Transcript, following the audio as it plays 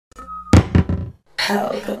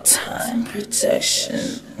Pelpa time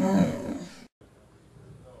protection.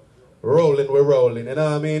 Rolling, we're rolling, you know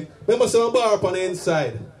what I mean? Remember some bar up on the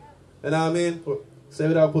inside. You know what I mean? Say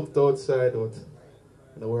we don't put it outside out.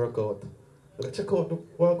 And the workout. But check out the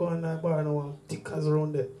what go on that bar and all tickers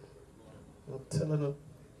around there. I'm telling you.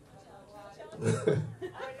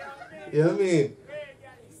 You know what I mean?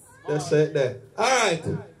 That's it there. Alright.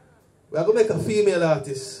 We're gonna make a female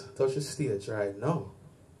artist touch the stage right now.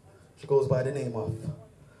 She goes by the name of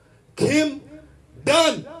Kim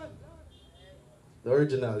Dunn. The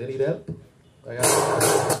original. You need help?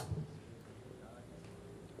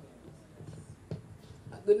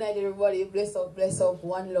 Good night, everybody. Bless up, bless up.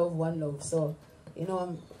 One love, one love. So, you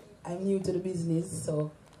know, I'm new to the business, so,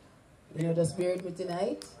 you know, just bear with me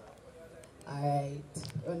tonight. Alright,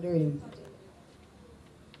 on the ring.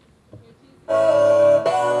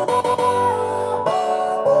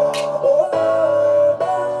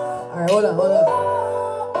 Alright, hold on.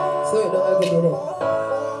 Slow it down, I can do that.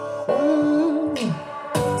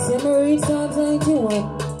 Summary Psalms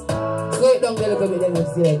 91. Slow it down a little bit, then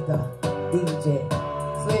we'll see like that. DJ.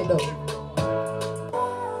 Slow it down.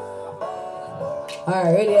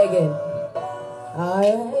 Alright, ready again.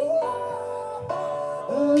 Alright.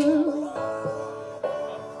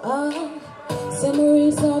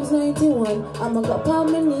 Summary Psalms 91. I'ma go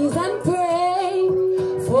upon my knees and pray.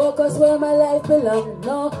 Focus where my life belong.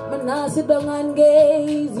 No, me not sit down and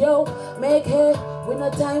gaze. Yo, make hay with no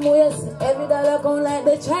time waste. Every dollar come like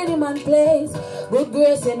the Chinese man plays. Good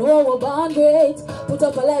grace and know we're born great. Put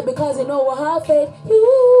up a light because you know we have faith.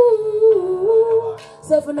 You,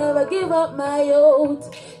 so for never give up my youth.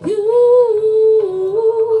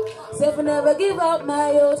 You, so for never give up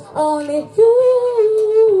my youth. Only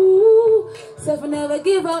you. So for never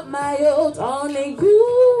give up my youth. Only you.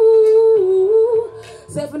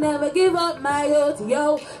 So if I never give up my youth,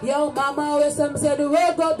 yo, mama always some say the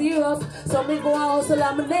road go be rough. So me go and hustle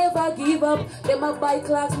and me never give up. Them a buy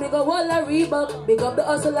clocks, me go all a Reebok. Big up the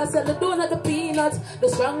hustle, I sell the donut, the peanuts. The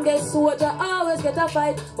strongest soldier always get a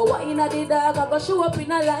fight. But what in a the dark, I go show up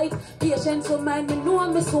in a light. Patience of mine, me know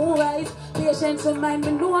me soon rise. Patience of mine,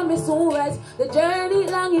 me know me soon rise. The journey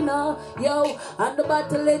long enough, yo, and the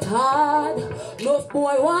battle it hard. Enough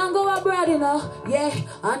boy want go abroad, you know, yeah,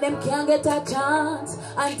 and them can't get a chance.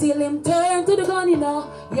 Until him turn to the gun, you know,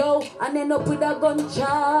 yo, and end up with a gun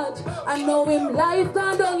charge. I know him life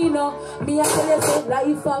gone down, you know. Me I tell you say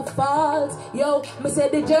life a false, yo. Me say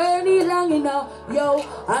the journey long, you know, yo,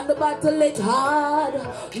 and the battle it hard.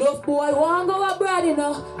 Enough boy want go abroad, you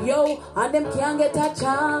know, yo, and them can't get a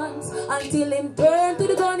chance. Until him turn to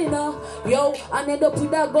the gun, you know, yo, and end up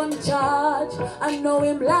with a gun charge. I know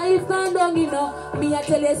him life gone down, you know. Me I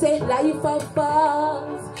tell you say life a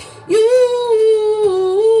false. You,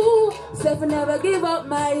 say for never give up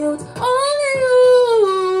my youth. Only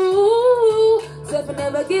you. Say for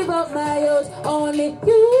never give up my youth. Only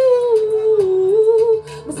you.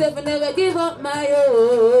 Say for never give up my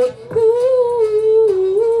youth. You.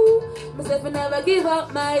 Say for never give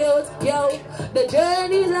up my youth. Yo, the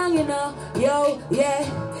journey's long, you know. Yo, yeah,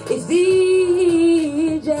 it's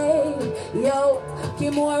DJ. Yo,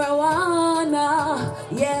 Kimura Wana.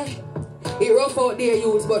 Yeah. It rough out there,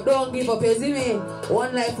 youths, but don't give up, you see me?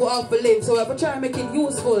 One life we have to live, so we have to try and make it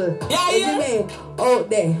useful. Yeah, you see me? Out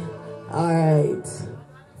there. Alright.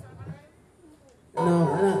 No.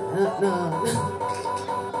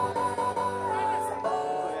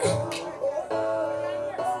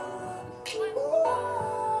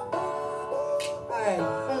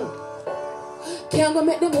 Can't go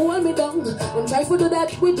make them hold me down. Them try to do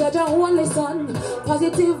that with judge and only son.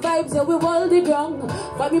 Positive vibes, yeah, we hold the ground.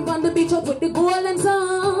 Vibing on the beach up with the golden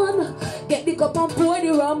sun. Get the cup and pour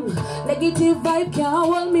the rum. Negative vibe can't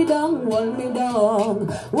hold me down. Hold me down.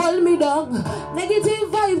 Hold me down. Negative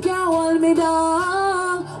vibe can't hold me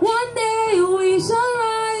down. One day we shall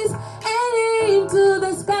rise and into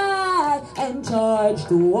the sky and charge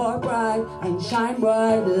to our pride and shine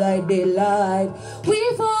bright like daylight.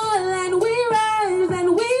 We fall and we rise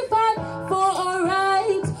and we fight for our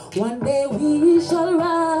rights. One day we shall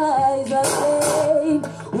rise again.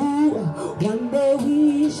 Ooh, one day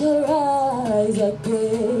we shall rise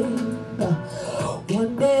again.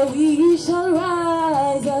 One day we shall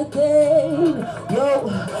rise again. Yo,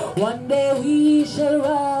 one day we shall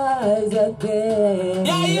rise again.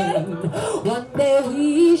 One day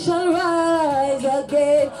we shall rise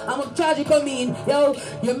again. I'm a tragic mean, yo,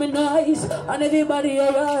 you're me nice, and everybody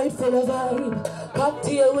alright, full of vibe.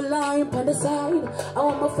 Cocktail with lime on the side. I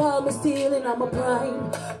want my farm stealing, I'm a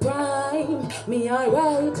prime. Me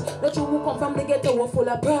alright. Don't you who come from the ghetto full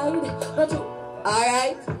of pride? Don't you?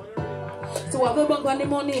 Alright. So have a bank on the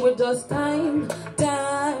money with just time.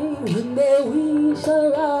 One day we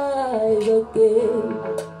shall rise again.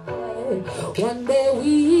 One day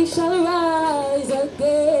we shall rise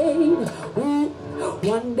again.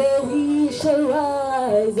 One day we shall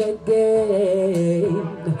rise again.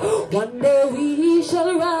 One day we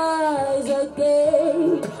shall rise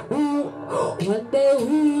again. One day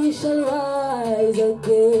we shall rise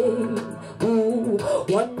again.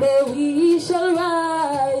 One day we shall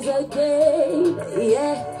rise again.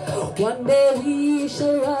 Yeah. One day we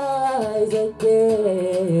shall rise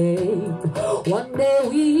again. One day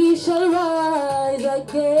we shall rise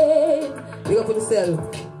again. Big up for the cell.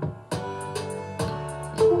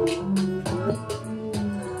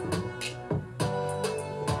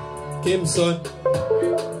 Kim son.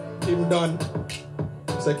 Kim done.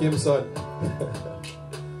 Say Kim son.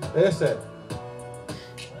 Listen.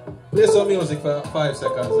 Play some music for 5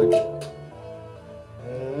 seconds again.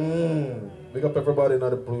 Big up everybody in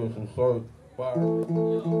the blues and so far.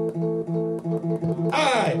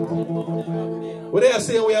 Alright. What they are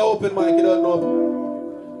saying we are open mic, you don't know.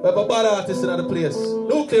 We have a bad artist in the place.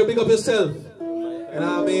 Nuclear, big up yourself. You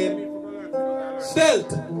know what I mean? STEALTT,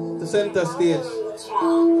 the center stage.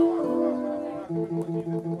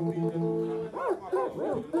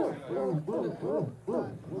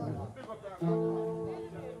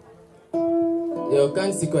 Your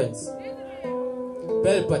consequence.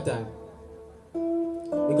 Pelpa time.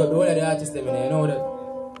 We got all of the artists them in there, you know that.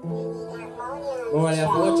 We only have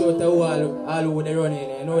to watch out all over the running,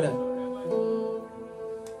 you know that.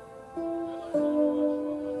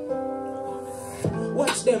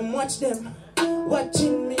 Watch them.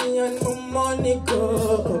 Watching me and my money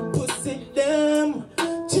go. Pussy them.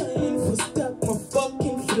 Trying to stop my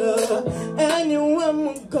fucking flow. Anyone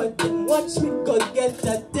who got them, watch me go get a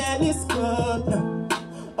telescope.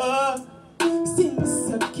 Since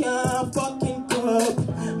I can't fucking cope.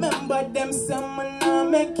 Remember them someone I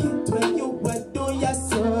make it when you were do your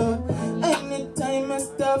so. Anytime I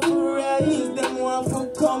stop to rise, them want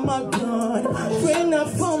to come around. Friend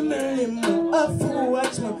of family, I have to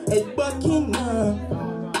watch my head bucking up.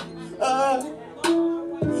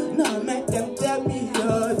 Now make them tell me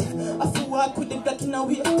out. I feel walk with the black in a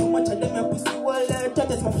way. Too much of them a pussy wall,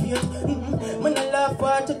 chat is my fear. Man I laugh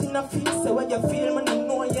at chat in a face. So what you feel, man I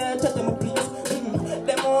know yeah, chat in my place.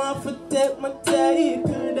 Them want to take my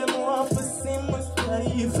title. Them want to see my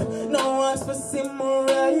life. No one's for see my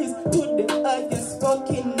rise. To the highest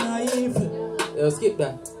fucking knife. Yo, skip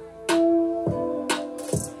that.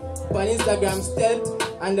 On Instagram,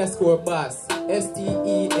 STEALTT_boss.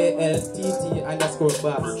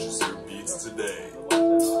 STEALTT_boss. Purchase your beats today.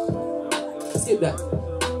 Skip that.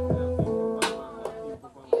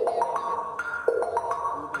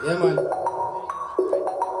 Yeah, man.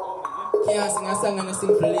 Can't sing a song and I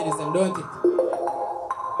sing for ladies, and don't it?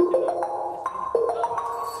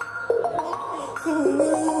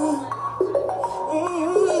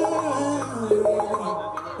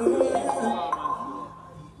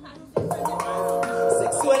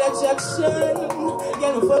 Sexual attraction.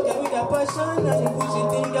 Girl, I'm fucking with a passion. And you push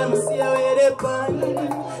it in, girl, I see how you're pan.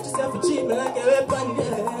 Just have to treat me like a weapon,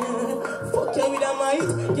 yeah. Fuck you with a mic,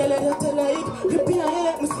 girl, I tell like. You be a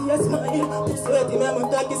head, me see a smile. Put sweat in my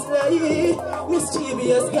mouth, it's like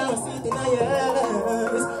mischievous, girl, see it in my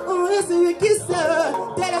eyes. Oh, yes, we kiss her.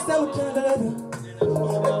 Tell us how we can't love you.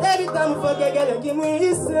 But every time I fuck a girl, you give me a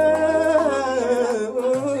sound.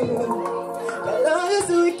 Girl, oh, yes,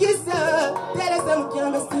 we kiss her. Tell us how we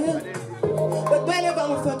can't still. But whenever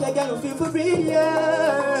we fuck a girl, we feel for breathe,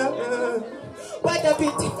 yeah. What a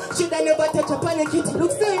pity, should I never touch a panic it?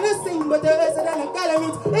 Looks so innocent, but the rest of them I call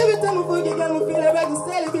it. Every time I fuck a girl, I feel like a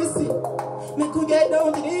celibacy. Me could get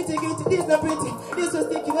down to the integrity, this not pretty. This was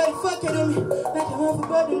sticky, what the fuck you do me? Like I want for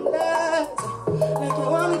body light, like I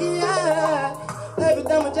want me get high. Every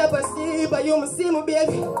time I drop a sleep, but you must see me,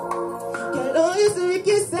 baby. Girl, don't used to be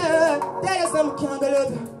kiss her. Tell us I'm can't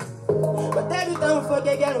believe you. But every time I fuck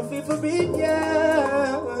a girl, I feel for breathe,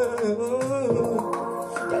 yeah.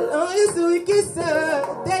 Girl, don't used to be kiss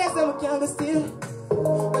her. Tell us I'm can't still.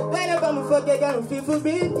 But whenever I fuck a girl, I feel for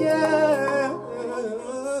breathe, yeah.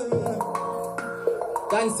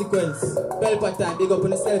 Consequence. Pelpa time. Big up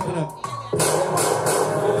on yourself, you know.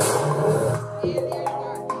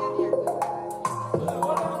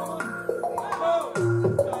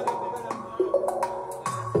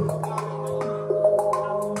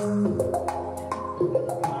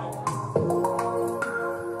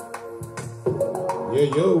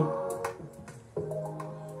 Yo.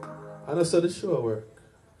 And I said the show work.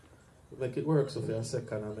 Make it work so for a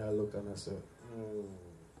second and I look and I say,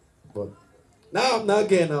 But now I'm not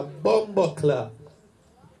getting a bumbuckler.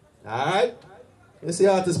 Alright? You see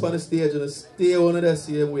artists on the stage and stay one of the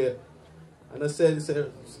same way. And I said,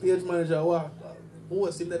 stage manager, what?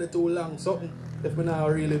 Who seem that too long? Something. If we not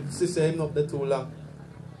really see him up there too long.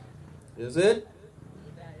 You see it?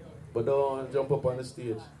 But don't jump up on the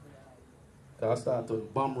stage. I start to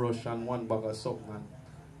bomb rush and one bag of something, man.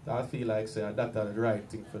 I feel like say that's the right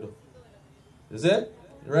thing for them. Is it?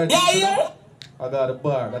 The right thing for them? I got a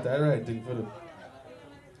bar, that's the right thing for them.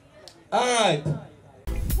 Alright.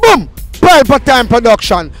 Boom! Pelpa Time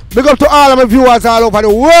production. Big up to all of my viewers all over the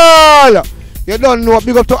world. You don't know,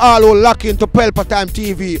 big up to all who lock into Pelpa Time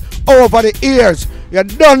TV over the years. You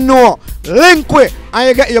don't know. Link with and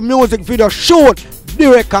you get your music video shoot,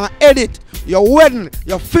 direct and edit, your wedding,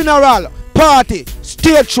 your funeral, party,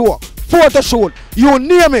 stage show, photo shoot, you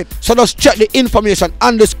name it. So just check the information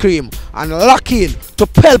on the screen and lock in to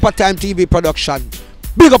Pelpa Time TV production.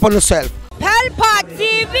 Big up on yourself. Pelpa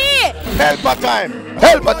TV! Pelpa Time!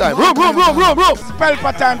 Pelpa Time! Room!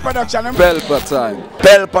 Pelpa Time production. Pelpa Time.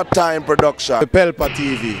 Pelpa Time production. Pelpa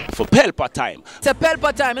TV. For Pelpa Time. It's a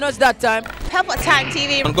Pelpa Time, you know it's that time. Pelpa Time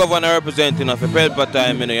TV. I'm governor representing of Pelpa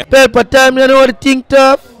Time, you know. Pelpa Time, you know what the thing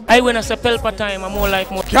tough? I when I say Pelpa Time, I'm more like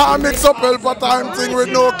more. Can't mix up Pelpa Time thing with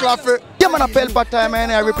no coffee. Yeah, man, a Pelpa Time,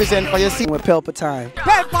 and I represent for you. See, with Pelpa Time.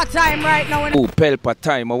 Pelpa Time right now. Oh, Pelpa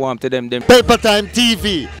Time, I want to them. Pelpa Time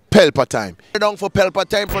TV. Pelpa Time. You're down for Pelpa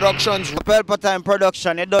Time Productions. Pelpa Time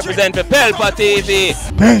production, it does present for Pelpa TV.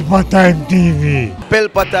 Pelpa Time TV.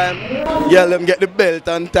 Pelpa Time. Yeah, let them get the belt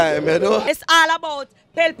on time, you know. It's all about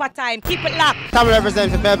Pelpa Time. Keep it locked. Time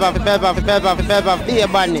represent for Pelpa, be a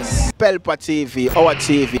badness. Pelpa TV, our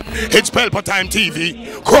TV. It's Pelpa Time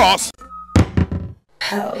TV. Cross.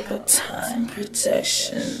 Pelpa Time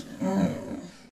protection.